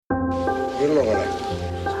You know what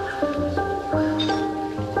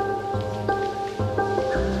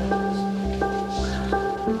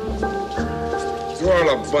You're all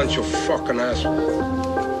a bunch of fucking assholes.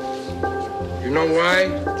 You know why?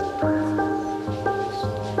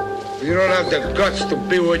 You don't have the guts to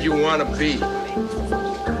be what you want to be.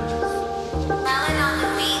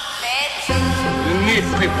 You need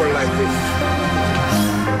people like this.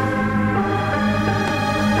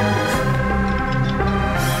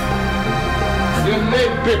 You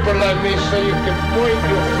need people like me so you can point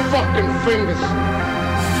your fucking fingers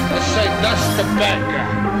and say, that's the bad guy.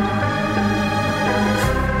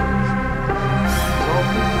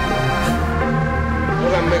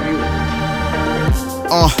 What I make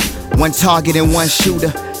you? One target and one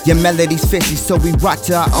shooter. Your melody's fishy, so we rock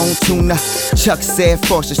to our own tuna. Chuck said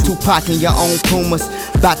Forces, Tupac in your own Pumas.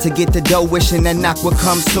 About to get the dough, wishing that knock would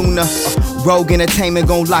come sooner. Rogue Entertainment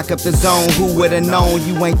gon' lock up the zone. Who would've known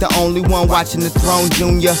you ain't the only one watching the throne,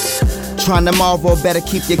 Junior? Trying to marvel, better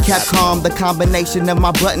keep your cap calm. The combination of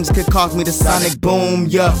my buttons could cause me to sonic boom,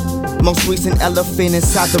 yeah. Most recent elephant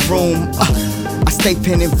inside the room. I stay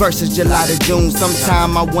penning verses July to June.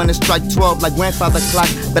 Sometime I wanna strike 12 like grandfather clock,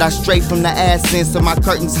 but I stray from the ass in, so my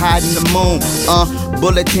curtains hide in the moon.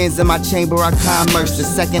 Bulletins in my chamber are commerce. The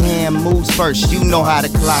second hand moves first, you know how the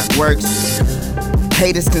clock works.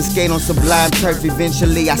 Haters can skate on sublime turf.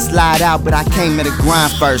 Eventually I slide out, but I came at a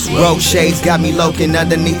grind first. Rogue shades got me loking,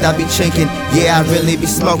 underneath I be chinking. Yeah, I really be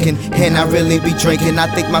smoking, and I really be drinking. I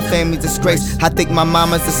think my family's disgraced, I think my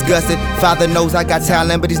mama's disgusted. Father knows I got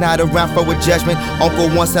talent, but he's not around for a judgment. Uncle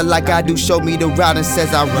wants it like I do, showed me the route and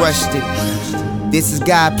says I rushed it. This is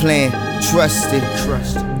God plan, trust it.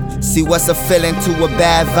 See what's a feeling to a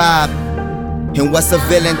bad vibe, and what's a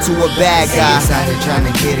villain to a bad guy. Decided trying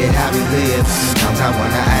to get it how we live. Sometimes I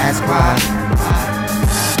wanna ask why.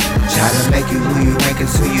 Try to make you who you ain't,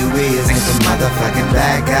 cause who you is ain't the motherfucking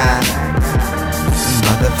bad guy.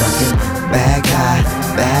 Motherfucking bad guy,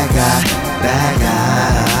 bad guy, bad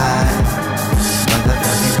guy.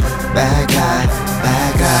 Motherfucking bad guy,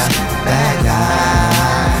 bad guy, bad guy.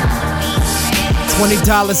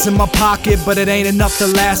 $20 in my pocket, but it ain't enough to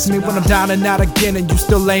last me when I'm down and out again, and you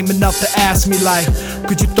still lame enough to ask me like,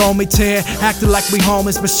 could you throw me 10? Acting like we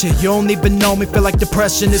homies, but shit, you don't even know me. Feel like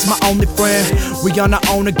depression is my only friend. We on our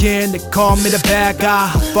own again, they call me the bad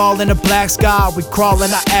guy. I fall in the black sky, we crawl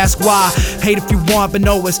and I ask why. Hate if you want, but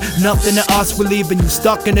no, it's nothing to us. We're leaving you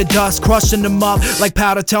stuck in the dust, crushing them up like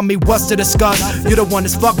powder. Tell me what's to discuss. You're the one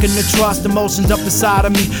that's fucking the trust. Emotions up inside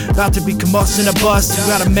of me, about to be combustion a bust. You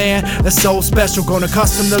got a man that's so special, grown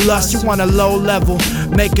accustomed to lust. You want a low level,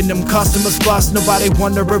 making them customers bust. Nobody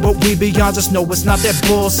wondering what we beyond, just know it's not that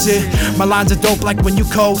bullshit. My lines are dope like when you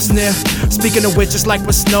coast near. Speaking of which, just like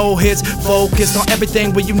when snow hits, focused on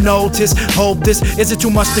everything when you notice. Hope this isn't too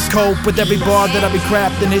much to cope with. Every bar that I be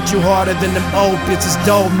crafting hit you harder than them opiates. It's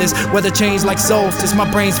dopeness, weather change like solstice. My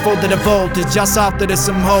brain's full to the voltage. Y'all south of this,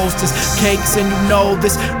 some hostess cakes and you know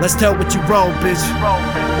this. Let's tell what you roll, bitch.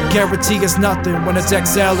 Guarantee is nothing when it's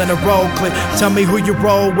XL and a roll clip. Tell me who you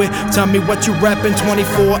roll with, tell me what you reppin'.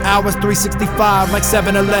 24 hours, 365 like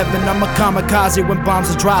 7-Eleven. I'm a kamikaze when bombs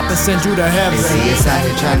are dropping, send you to heaven. They see us out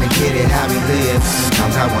here trying to get it how we live.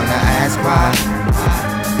 Sometimes I wanna ask why.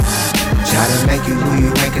 Try to make you who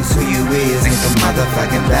you ain't, cause who you is ain't the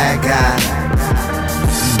motherfucking bad guy.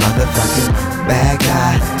 Motherfucking bad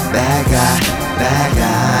guy, bad guy, bad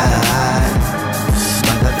guy.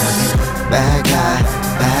 Motherfucking bad guy,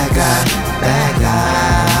 bad guy, bad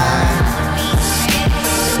guy.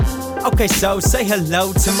 Okay, so say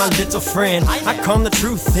hello to my little friend. I come the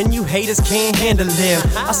truth and you haters can't handle them.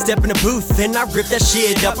 I step in the booth and I rip that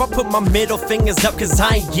shit up. I put my middle fingers up cause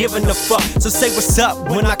I ain't giving a fuck. So say what's up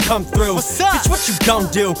when I come through. Bitch, what you gon'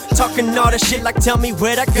 do? Talking all that shit like tell me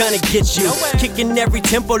where that gonna get you. Kicking every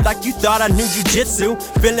tempo like you thought I knew jujitsu.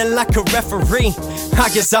 Feeling like a referee, I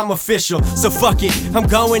guess I'm official. So fuck it, I'm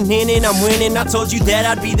going in and I'm winning. I told you that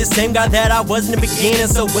I'd be the same guy that I was in the beginning.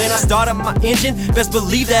 So when I start up my engine, best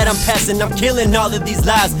believe that I'm passing. I'm killing all of these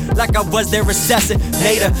lies like I was their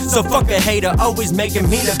assassinator. So fuck a hater, always making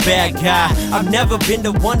me the bad guy. I've never been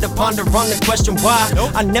the one to ponder on the question why.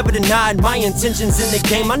 I never denied my intentions in the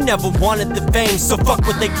game. I never wanted the fame, so fuck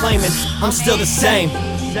what they claiming. I'm still the same.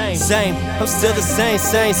 I'm still the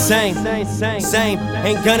same.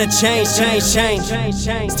 Ain't gonna change.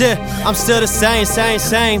 Still, I'm still the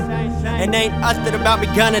same. And ain't nothing about me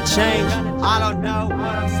gonna change. I don't know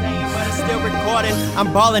what I'm saying, but it's still recording.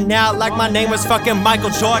 I'm balling out like my name was fucking Michael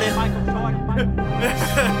Jordan.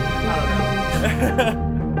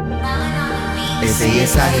 They say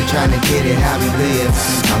it's out here trying to get it how we live.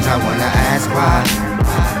 Sometimes I wanna ask why.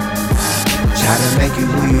 Try to make you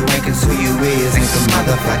who you ain't, cause who you is ain't the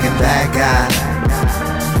motherfucking bad guy.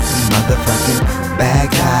 Motherfucking bad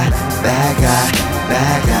guy, bad guy,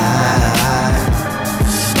 bad guy.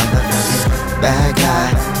 Motherfucking bad guy,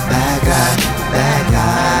 bad guy, bad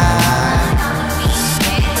guy.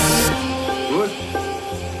 Good?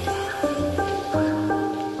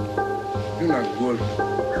 You're not good.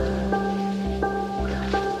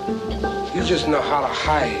 You just know how to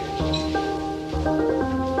hide.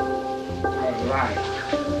 How to lie.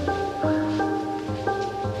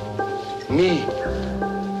 Me,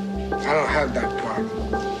 I don't have that problem.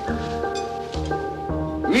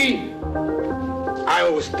 Me, I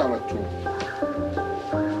always tell the truth.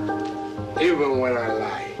 Even when I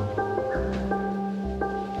lie.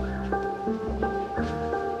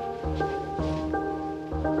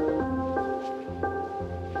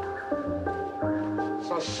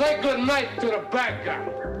 So say good night to the bad guy.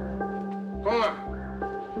 Come on.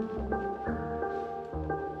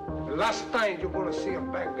 The last time you're gonna see a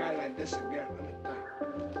bad guy like this again, let me tell you.